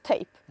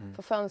krysstejp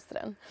för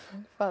fönstren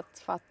för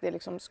att det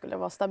liksom skulle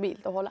vara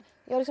stabilt och hålla.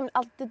 Jag har liksom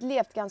alltid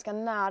levt ganska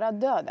nära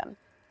döden.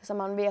 Så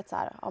man vet så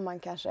här, om man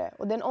kanske...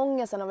 Och den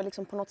ångesten har väl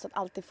liksom på något sätt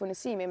alltid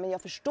funnits i mig, men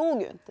jag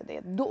förstod ju inte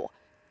det då.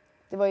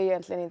 Det var ju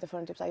egentligen inte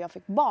förrän typ så här, jag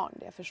fick barn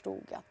det jag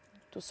förstod att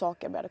då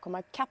saker började komma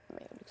ikapp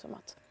mig. Liksom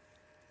att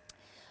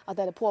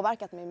det hade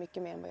påverkat mig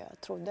mycket mer än vad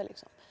jag trodde.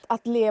 Liksom.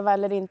 Att leva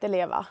eller inte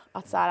leva,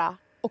 att så här,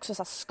 också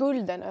så här,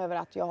 skulden över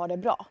att jag har det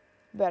bra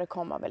började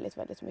komma väldigt,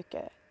 väldigt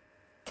mycket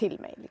till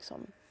mig.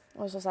 Liksom.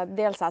 Och så här,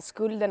 dels så här,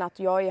 skulden att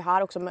jag är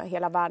här också med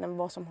hela världen,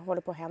 vad som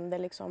håller på att hända,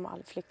 liksom,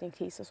 all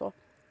flyktingkris och så.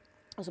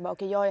 Och så bara,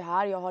 okej, jag är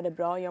här, jag har det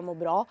bra, jag mår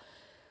bra.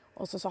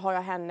 Och så har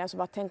jag henne, så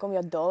bara, tänk om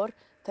jag dör.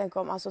 Tänk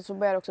om, alltså, så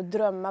började jag också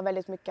drömma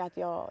väldigt mycket att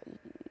jag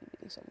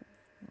liksom,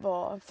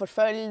 var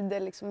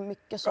förföljd, liksom,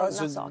 mycket sådana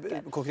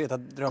saker. Konkreta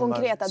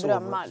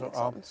drömmar.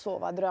 Liksom,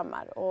 sova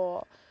drömmar.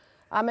 Och,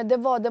 ja, men det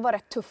var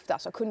rätt tufft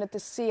alltså. Kunde inte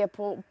se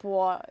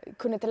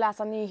kunde inte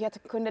läsa nyheter,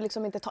 kunde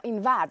liksom inte ta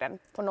in världen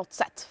på något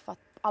sätt. För att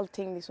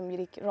allting liksom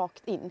gick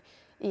rakt in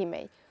i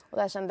mig. Och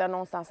där kände jag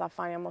någonstans att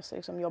fan, jag måste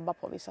liksom jobba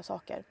på vissa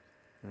saker.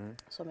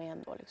 Som är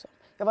ändå liksom.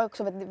 Jag var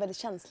också ett väldigt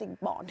känslig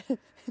barn.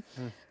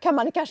 Kan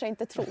man kanske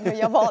inte tro, men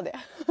jag var det.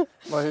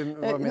 Vad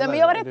Nej, men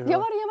jag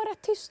var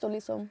rätt tyst och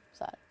liksom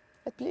så här,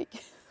 ett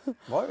blyg.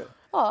 Var du?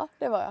 Ja,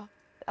 det var jag.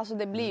 Alltså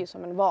det blir ju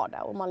som en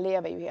vardag och man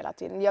lever ju hela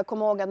tiden. Jag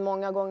kommer ihåg att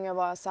många gånger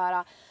var jag så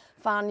här,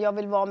 fan jag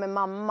vill vara med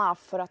mamma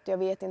för att jag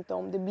vet inte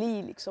om det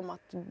blir liksom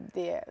att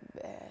det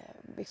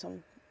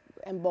liksom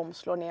en bomb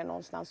slår ner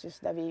någonstans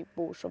just där vi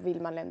bor så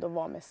vill man ändå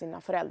vara med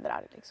sina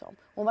föräldrar. Liksom.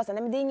 Hon var så här,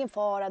 nej men det är ingen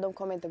fara, de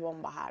kommer inte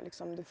bomba här.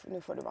 Liksom.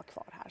 Nu får du vara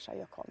kvar här så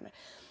jag kommer.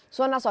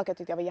 Sådana saker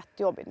tyckte jag var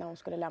jättejobbigt när hon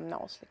skulle lämna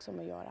oss liksom,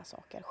 och göra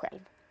saker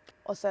själv.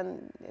 Och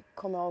sen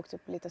kom jag ihåg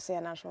typ, lite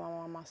senare så var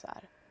mamma så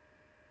här,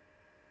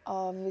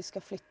 ja vi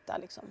ska flytta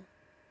liksom,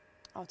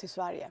 ja, till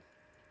Sverige.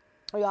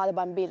 Och jag hade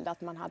bara en bild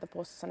att man hade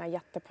på sig sån här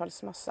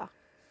jättepölsmössa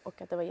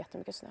och att det var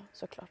jättemycket snö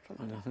såklart.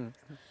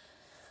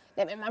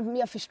 Nej, men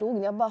jag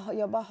förstod,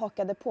 jag bara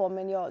hakade på,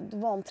 men jag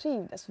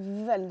vantrivdes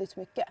väldigt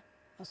mycket.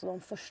 Alltså de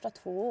första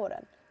 2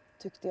 åren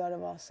tyckte jag det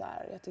var så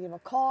här, jag tyckte det var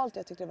kallt,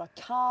 jag tyckte det var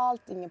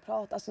kallt, ingen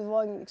prat. Alltså det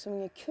var liksom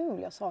inget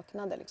kul, jag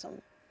saknade liksom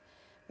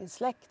min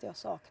släkt, jag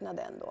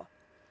saknade ändå.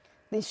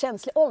 Det är en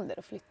känslig ålder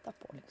att flytta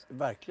på. Liksom.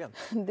 Verkligen.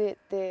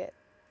 Det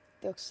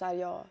är också så här,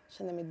 jag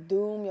kände mig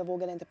dum, jag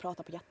vågade inte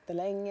prata på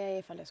jättelänge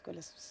ifall jag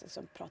skulle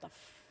liksom, prata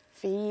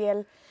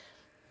fel.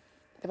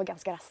 Det var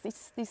ganska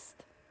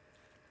rasistiskt.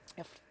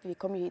 Vi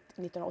kom ju hit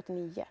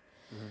 1989.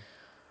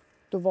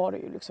 då var det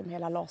ju liksom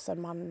hela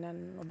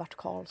Lasermannen och Bert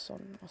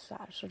Karlsson och så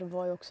här. Så det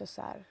var ju också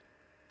så här.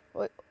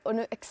 Och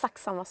nu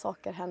exakt samma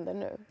saker händer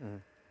nu.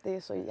 Det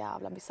är så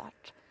jävla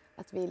bisarrt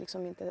att vi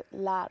liksom inte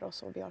lär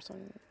oss och vi har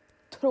sån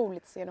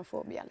otroligt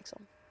xenofobia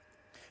liksom.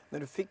 När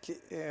du fick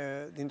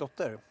din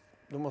dotter,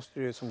 då måste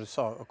du som du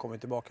sa ha kommit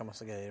tillbaka en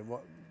massa grejer.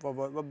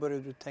 Vad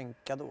började du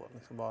tänka då?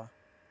 Liksom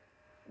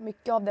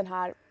Mycket av den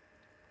här,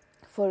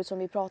 förut som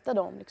vi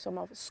pratade om, liksom,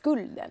 av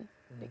skulden.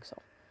 Liksom.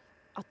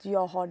 Att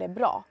jag har det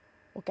bra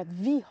och att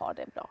vi har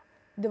det bra.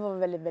 Det var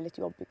väldigt, väldigt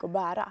jobbigt att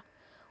bära.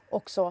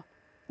 Också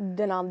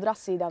den andra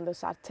sidan då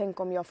så här, tänk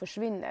om jag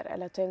försvinner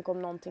eller tänk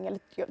om någonting, eller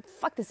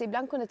faktiskt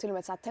ibland kunde jag till och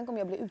med säga, tänk om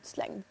jag blir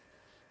utslängd.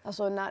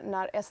 Alltså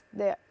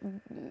när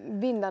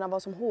vindarna var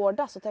som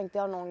hårdast så tänkte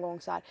jag någon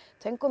gång så här,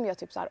 tänk om jag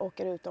typ så här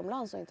åker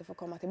utomlands och inte får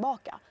komma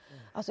tillbaka.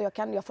 Alltså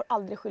jag får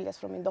aldrig skiljas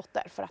från min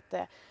dotter för att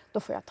då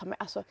får jag ta med,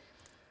 alltså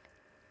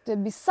det är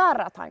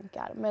bizarra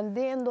tankar, men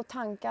det är ändå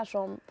tankar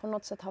som på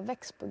något sätt har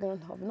växt på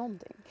grund av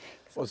någonting.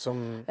 Och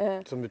som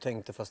du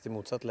tänkte fast i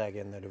motsatt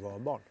läge när du var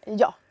barn?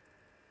 Ja.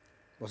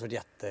 Det var så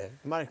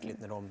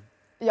jättemärkligt när de...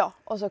 Ja,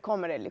 och så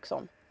kommer det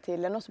liksom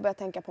till en och så börjar jag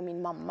tänka på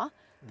min mamma.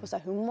 På så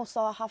här, hon måste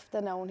ha haft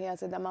det när hon hela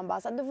tiden, man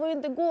bara så här, du får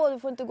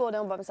inte gå.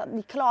 Hon bara så här,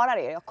 ni klarar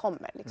er, jag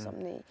kommer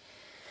liksom.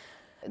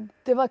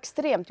 Det var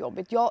extremt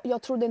jobbigt.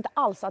 Jag trodde inte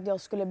alls att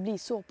jag skulle bli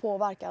så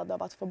påverkad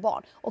av att få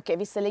barn. Okej,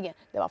 visserligen,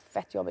 det var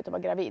fett jobbigt att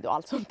vara gravid och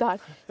allt sånt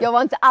där. Jag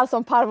var inte alls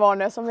som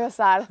Parvane som är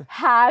så här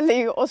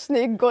härlig och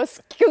snygg och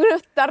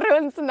skruttar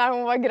runt när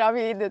hon var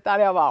gravid.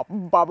 Utan jag var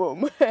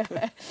babum.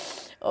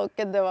 Och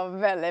det var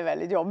väldigt,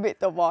 väldigt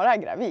jobbigt att vara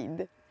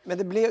gravid.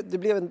 Men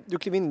du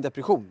klev in i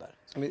depression där?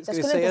 Jag skulle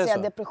inte säga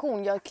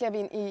depression, jag klev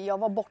in i, jag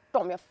var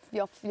bortom.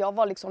 Jag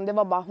var liksom, det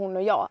var bara hon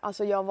och jag.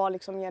 Alltså jag var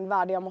liksom i en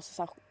värld, jag måste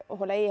så här,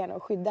 hålla i henne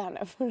och skydda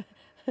henne. För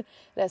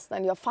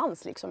resten, jag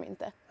fanns liksom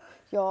inte.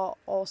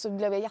 Och så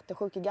blev jag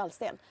jättesjuk i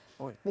gallsten.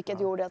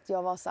 Vilket gjorde att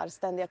jag var så här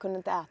ständig, jag kunde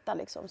inte äta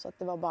liksom. Så att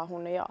det var bara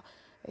hon och jag.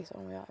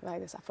 Liksom, jag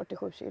vägde så här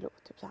 47 kilo,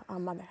 typ så här,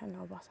 ammade henne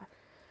och bara så här,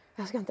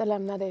 jag ska inte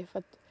lämna dig för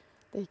att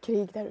det är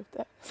krig där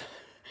ute.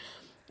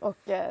 Och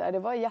det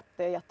var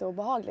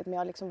jätteobehagligt, men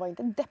jag liksom var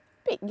inte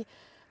deppig.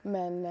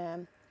 Men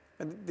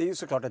det är ju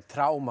såklart ett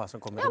trauma som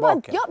kommer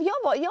tillbaka.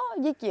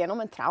 Jag gick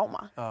igenom en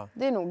trauma. Ja.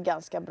 Det är nog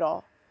ganska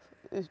bra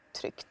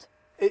uttryckt.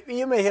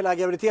 I och med hela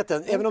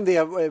graviditeten, även om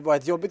det var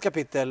ett jobbigt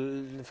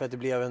kapitel för att det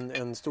blev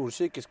en stor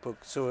psykisk puck,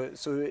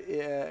 så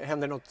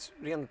hände något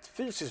rent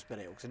fysiskt med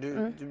dig också.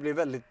 Du blev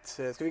väldigt,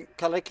 ska vi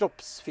kalla det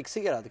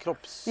kroppsfixerad?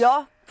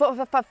 Ja,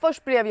 för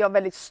först blev jag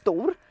väldigt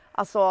stor.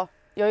 Alltså,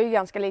 jag är ju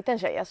ganska liten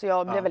tjej, alltså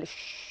jag blev väldigt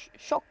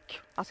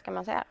tjock, alltså kan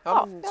man säga.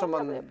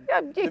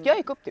 Jag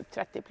gick upp typ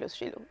 30 plus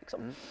kilo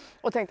liksom.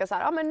 Och tänkte så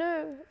här, men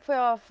nu får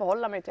jag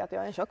förhålla mig till att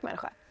jag är en tjock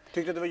människa.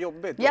 Tyckte du att det var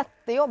jobbigt då?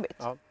 Jättejobbigt.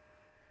 Ja.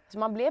 Så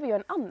man blev ju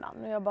en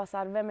annan. Och jag bara så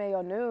här, vem är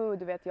jag nu?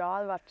 Du vet, jag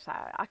hade varit så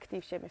här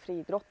aktiv tjej med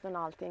friidrotten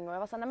och allting. Och jag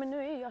var så här, nej men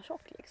nu är jag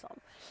tjock liksom.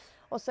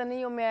 Och sen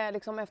i och med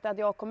liksom, efter att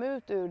jag kom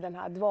ut ur den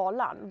här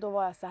dvalan, då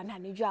var jag så här, nej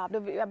nu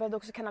jävlar. Jag behövde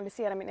också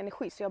kanalisera min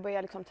energi, så jag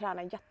började liksom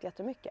träna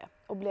jättemycket.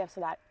 Och blev så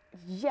där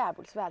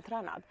jävligt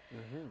vältränad.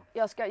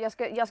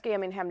 Jag ska ge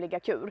min hemliga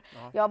kur.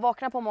 Jag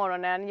vaknar på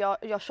morgonen,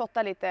 jag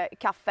shottar lite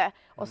kaffe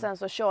och sen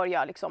så kör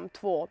jag liksom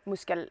 2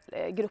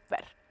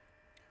 muskelgrupper.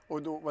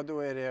 Och då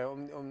är det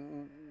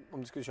om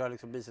du skulle köra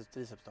liksom biceps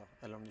triceps då,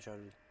 eller om du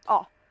kör?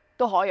 Ja,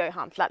 då har jag ju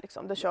hantlar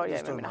liksom. Då kör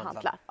jag med mina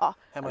hantlar. Ja,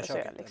 hemma i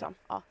köket liksom.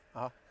 Ja.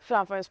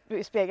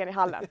 Framför spegeln i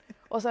hallen.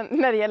 Och sen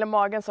när det gäller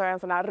magen så har jag en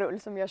sån här rull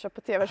som jag kör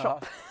på TV-shop.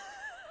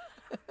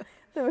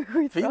 Det var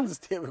skitbra. Finns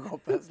TV-shop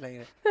ens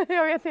längre?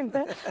 Jag vet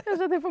inte. Jag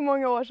sa det för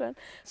många år sedan.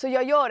 Så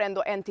jag gör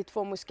ändå 1 till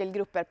 2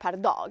 muskelgrupper per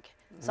dag.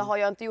 Så har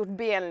jag inte gjort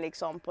ben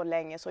liksom på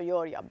länge, så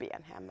gör jag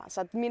ben hemma.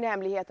 Så att min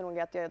hemlighet är nog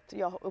att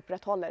jag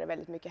upprätthåller det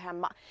väldigt mycket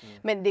hemma.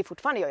 Men det är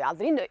fortfarande, jag är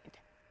aldrig nöjd.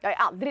 Jag är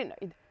aldrig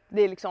nöjd.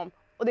 Det är liksom,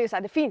 och det är så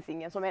här, det finns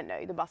ingen som är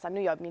nöjd. Och bara så här,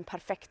 nu gör jag min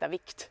perfekta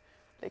vikt.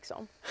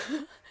 Liksom.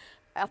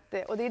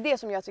 Och det är det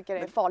som jag tycker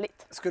är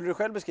farligt. Skulle du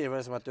själv beskriva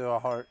det som att du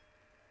har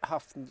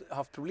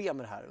haft problem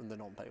med det här under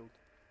någon period?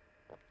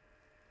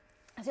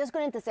 Alltså jag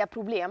skulle inte säga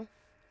problem,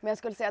 men jag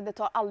skulle säga att det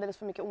tar alldeles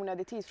för mycket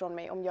onödig tid från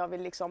mig om jag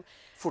vill liksom...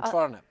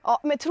 Fortfarande? Ja,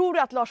 men tror du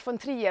att Lars von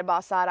Trier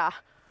bara så här...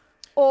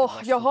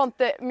 jag har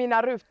inte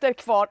mina rutor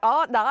kvar.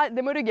 Ja,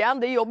 det må du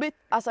gärna, det är jobbigt.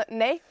 Alltså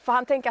nej, för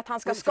han tänker att han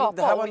ska skapa och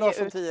ge ut. Det här var Lars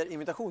von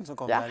Trier-imitation som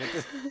kom där.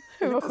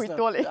 Det var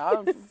skitdåligt.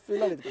 Ja,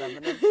 fylla lite på den.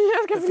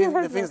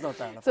 Men det finns något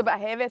där. Så bara,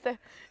 helvete.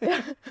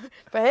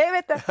 För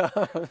helvete.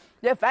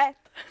 Jag är fett.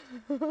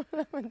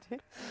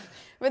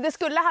 Men det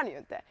skulle han ju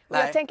inte. Och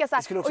nej, jag tänker så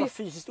här, det skulle också vara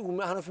fysiskt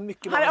omöjligt. Han har för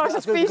mycket.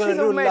 Han skulle inte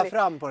kunna rulla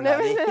fram på den här.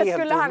 Nej, det är helt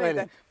skulle han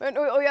omöjligt. Inte.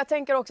 Och jag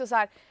tänker också så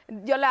här,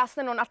 jag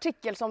läste någon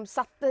artikel som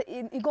satte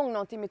igång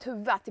något i mitt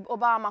huvud. Att typ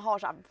Obama har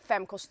så här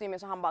 5 kostymer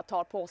som han bara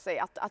tar på sig.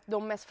 Att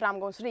de mest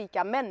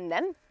framgångsrika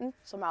männen,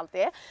 som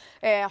alltid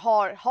är,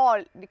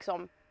 har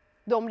liksom,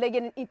 de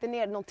lägger inte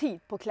ner någon tid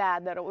på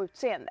kläder och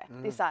utseende.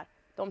 Det är så här,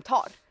 de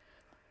tar.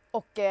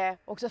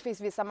 Och så finns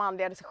vissa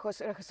manliga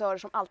regissörer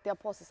som alltid har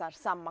på sig så här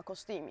samma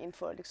kostym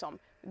inför liksom,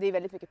 det är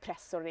väldigt mycket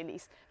press och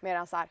release.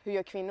 Medan så här, hur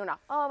gör kvinnorna?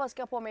 Vad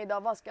ska jag på mig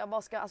idag?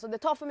 Vad ska, alltså det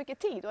tar för mycket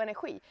tid och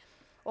energi.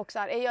 Och så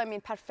här, är jag i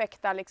min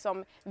perfekta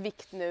liksom,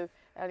 vikt nu?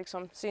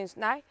 Liksom, syns?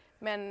 Nej.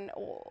 Men,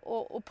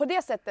 och på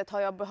det sättet har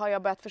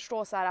jag börjat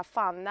förstå så här,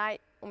 fan nej,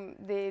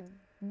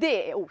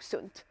 det är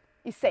osunt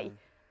i sig.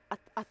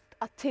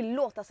 Att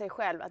tillåta sig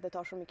själv att det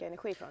tar så mycket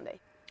energi från dig.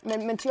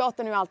 Men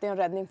teatern är ju alltid en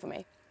räddning för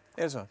mig.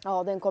 Är det så?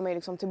 Ja, den kommer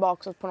liksom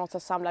tillbaka och på något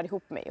sätt samlar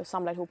ihop mig och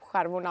samlar ihop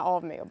skärvorna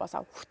av mig och bara så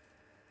här,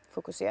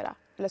 fokusera.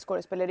 Eller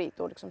skådespeleriet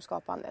och liksom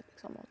skapandet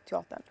liksom, och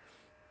teatern.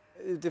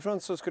 Utifrån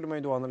så skulle man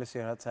ju då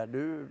analysera att så här,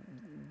 du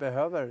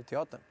behöver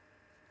teatern.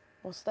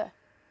 Måste.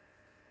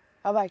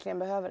 Jag verkligen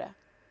behöver det.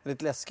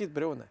 Lite läskigt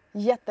beroende.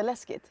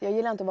 Jätteläskigt. Jag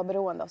gillar inte att vara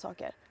beroende av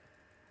saker.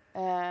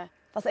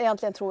 Fast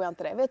egentligen tror jag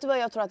inte det. Vet du vad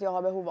jag tror att jag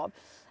har behov av?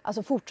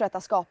 Alltså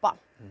fortsätta skapa.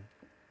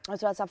 Jag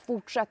tror att så här,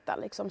 fortsätta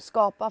liksom,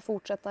 skapa,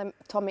 fortsätta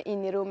ta mig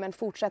in i rummen,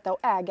 fortsätta och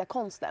äga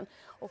konsten.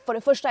 Och för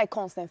det första är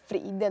konsten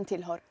fri. Den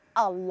tillhör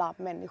alla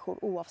människor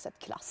oavsett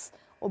klass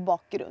och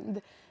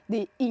bakgrund. Det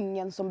är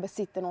ingen som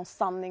besitter någon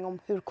sanning om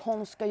hur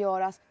konst ska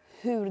göras,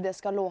 hur det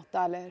ska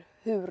låta eller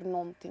hur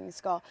någonting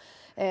ska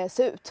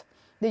se ut.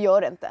 Det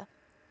gör det inte.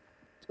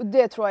 Och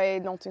det tror jag är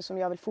någonting som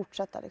jag vill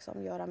fortsätta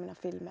liksom, göra mina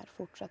filmer.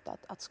 Fortsätta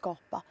att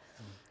skapa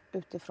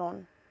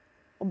utifrån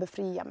och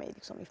befria mig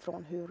liksom,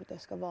 ifrån hur det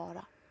ska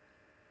vara.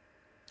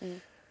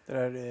 Det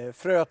där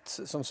fröet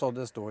som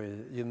såddes då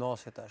i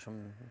gymnasiet där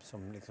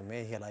som liksom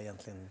är hela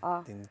egentligen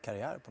din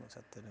karriär på något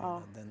sätt.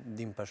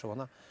 Din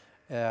persona.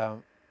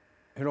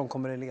 Hur långt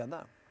kommer det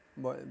leda?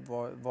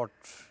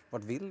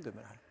 Vart vill du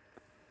med det här?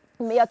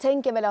 Men jag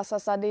tänker väl alltså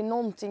så här, det är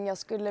någonting jag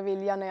skulle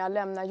vilja när jag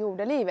lämnar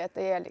jordelivet.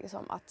 Det är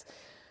liksom att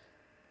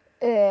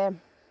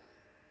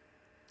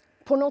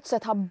på något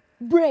sätt ha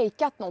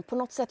breakat något. På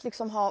något sätt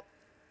liksom ha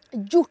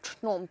gjort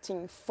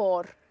någonting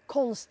för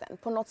konsten.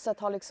 På något sätt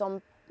ha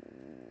liksom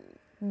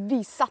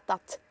visat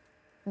att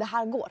det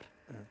här går.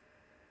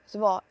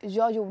 Så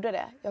jag gjorde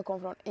det. Jag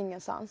kom från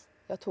ingenstans.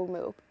 Jag tog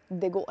mig upp.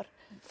 Det går.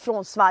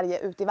 Från Sverige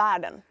ut i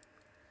världen.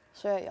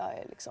 Så jag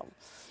är liksom...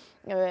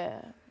 Jag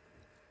är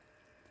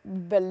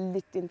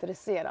väldigt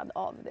intresserad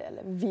av det.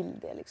 Eller vill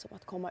det liksom.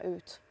 Att komma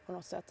ut på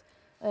något sätt.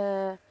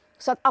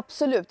 Så att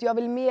absolut. Jag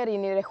vill mer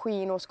in i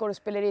regin. Och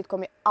skådespeleriet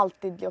kommer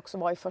alltid också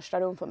vara i första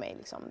rum för mig.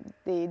 Liksom.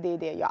 Det är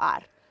det jag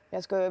är.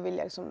 Jag skulle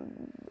vilja liksom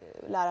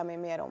lära mig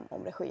mer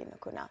om regin. Och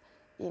kunna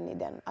in i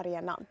den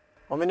arenan.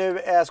 Om vi nu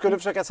skulle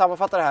försöka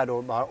sammanfatta det här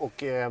då bara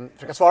och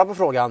försöka svara på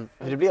frågan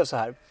hur det blev så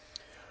här.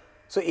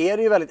 Så är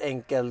det ju väldigt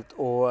enkelt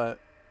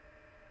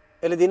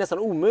eller det är nästan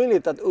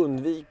omöjligt att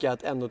undvika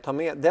att ändå ta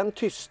med den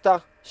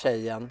tysta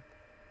tjejen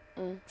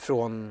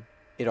från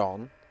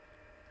Iran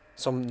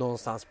som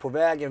någonstans på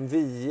vägen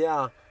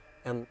via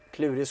en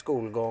klurig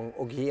skolgång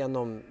och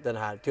genom den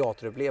här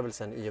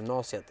teaterupplevelsen i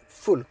gymnasiet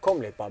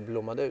fullkomligt bara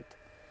blommade ut.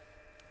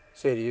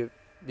 Så är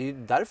det är ju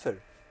därför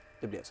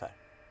det blev så här.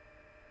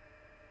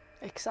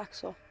 Exakt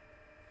så.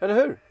 Eller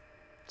hur?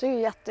 Det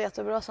är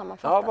jättebra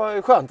sammanfattat. Ja,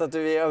 vad skönt att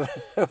vi är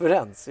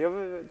överens.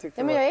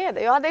 Men jag är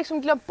det. Jag hade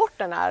liksom glömt bort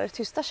den här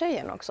tysta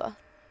tjejen också.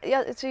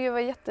 Jag tycker det var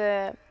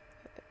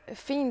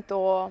jättefint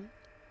och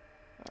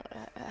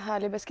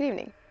härlig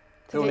beskrivning.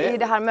 I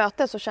det här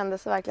mötet så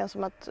kändes det verkligen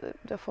som att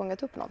du har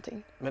fångat upp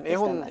någonting. Men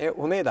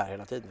hon är där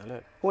hela tiden, eller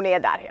hur? Hon är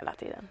där hela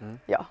tiden,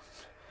 ja.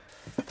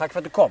 Tack för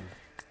att du kom.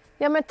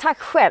 Ja, men tack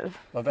själv.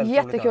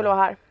 Jättekul att vara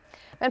här.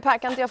 Men Per,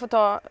 kan inte jag få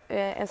ta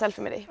en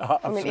selfie med dig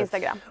på min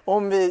Instagram?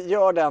 Om vi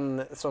gör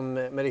den som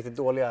med riktigt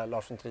dåliga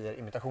Lars von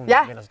Trier-imitationer.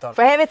 Ja,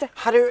 för helvete.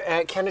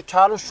 Kan du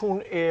ta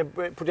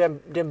på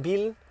den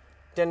bilden?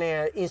 Den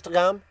är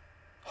Instagram.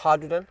 Har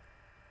du den?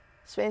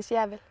 Svensk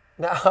jävel.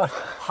 Nej,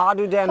 har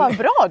du den? Vad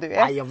bra du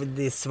är. Nej,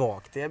 det är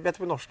svagt. Det är bättre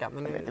på norska.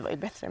 Men det var ju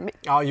bättre än mitt.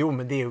 Ja, jo,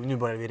 men nu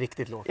börjar vi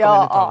riktigt lågt.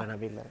 Ja, nu tar vi den här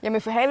bilden. Ja,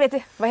 men för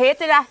helvete. Vad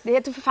heter det? Det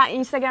heter för fan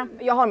Instagram.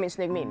 Jag har min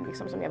snygg min,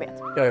 liksom, som jag vet.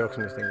 Jag är också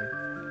min snygg min.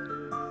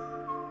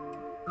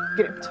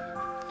 Grymt.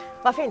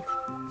 Vad fint.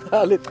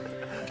 Härligt.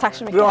 Tack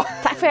så mycket. Bra.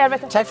 Tack för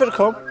helvete. Tack för att du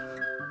kom.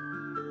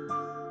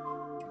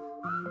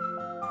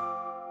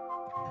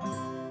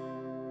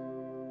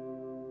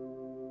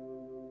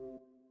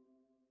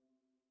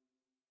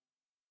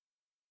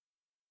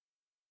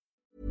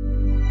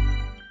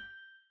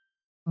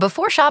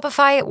 Before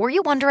Shopify, were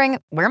you wondering,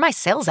 where are my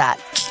sales at?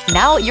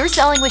 Now you're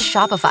selling with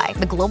Shopify,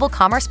 the global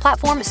commerce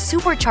platform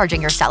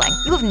supercharging your selling.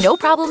 You have no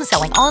problem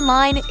selling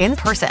online, in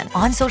person,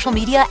 on social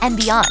media, and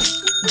beyond.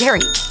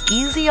 Gary,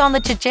 easy on the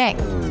cha-ching.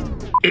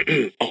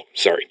 Oh,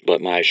 sorry,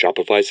 but my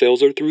Shopify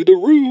sales are through the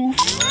roof.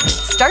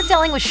 Start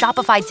selling with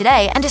Shopify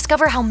today and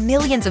discover how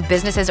millions of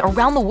businesses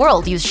around the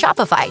world use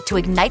Shopify to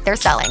ignite their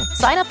selling.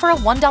 Sign up for a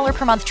 $1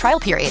 per month trial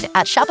period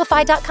at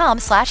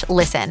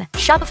shopify.com/listen.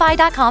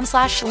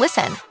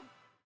 Shopify.com/listen.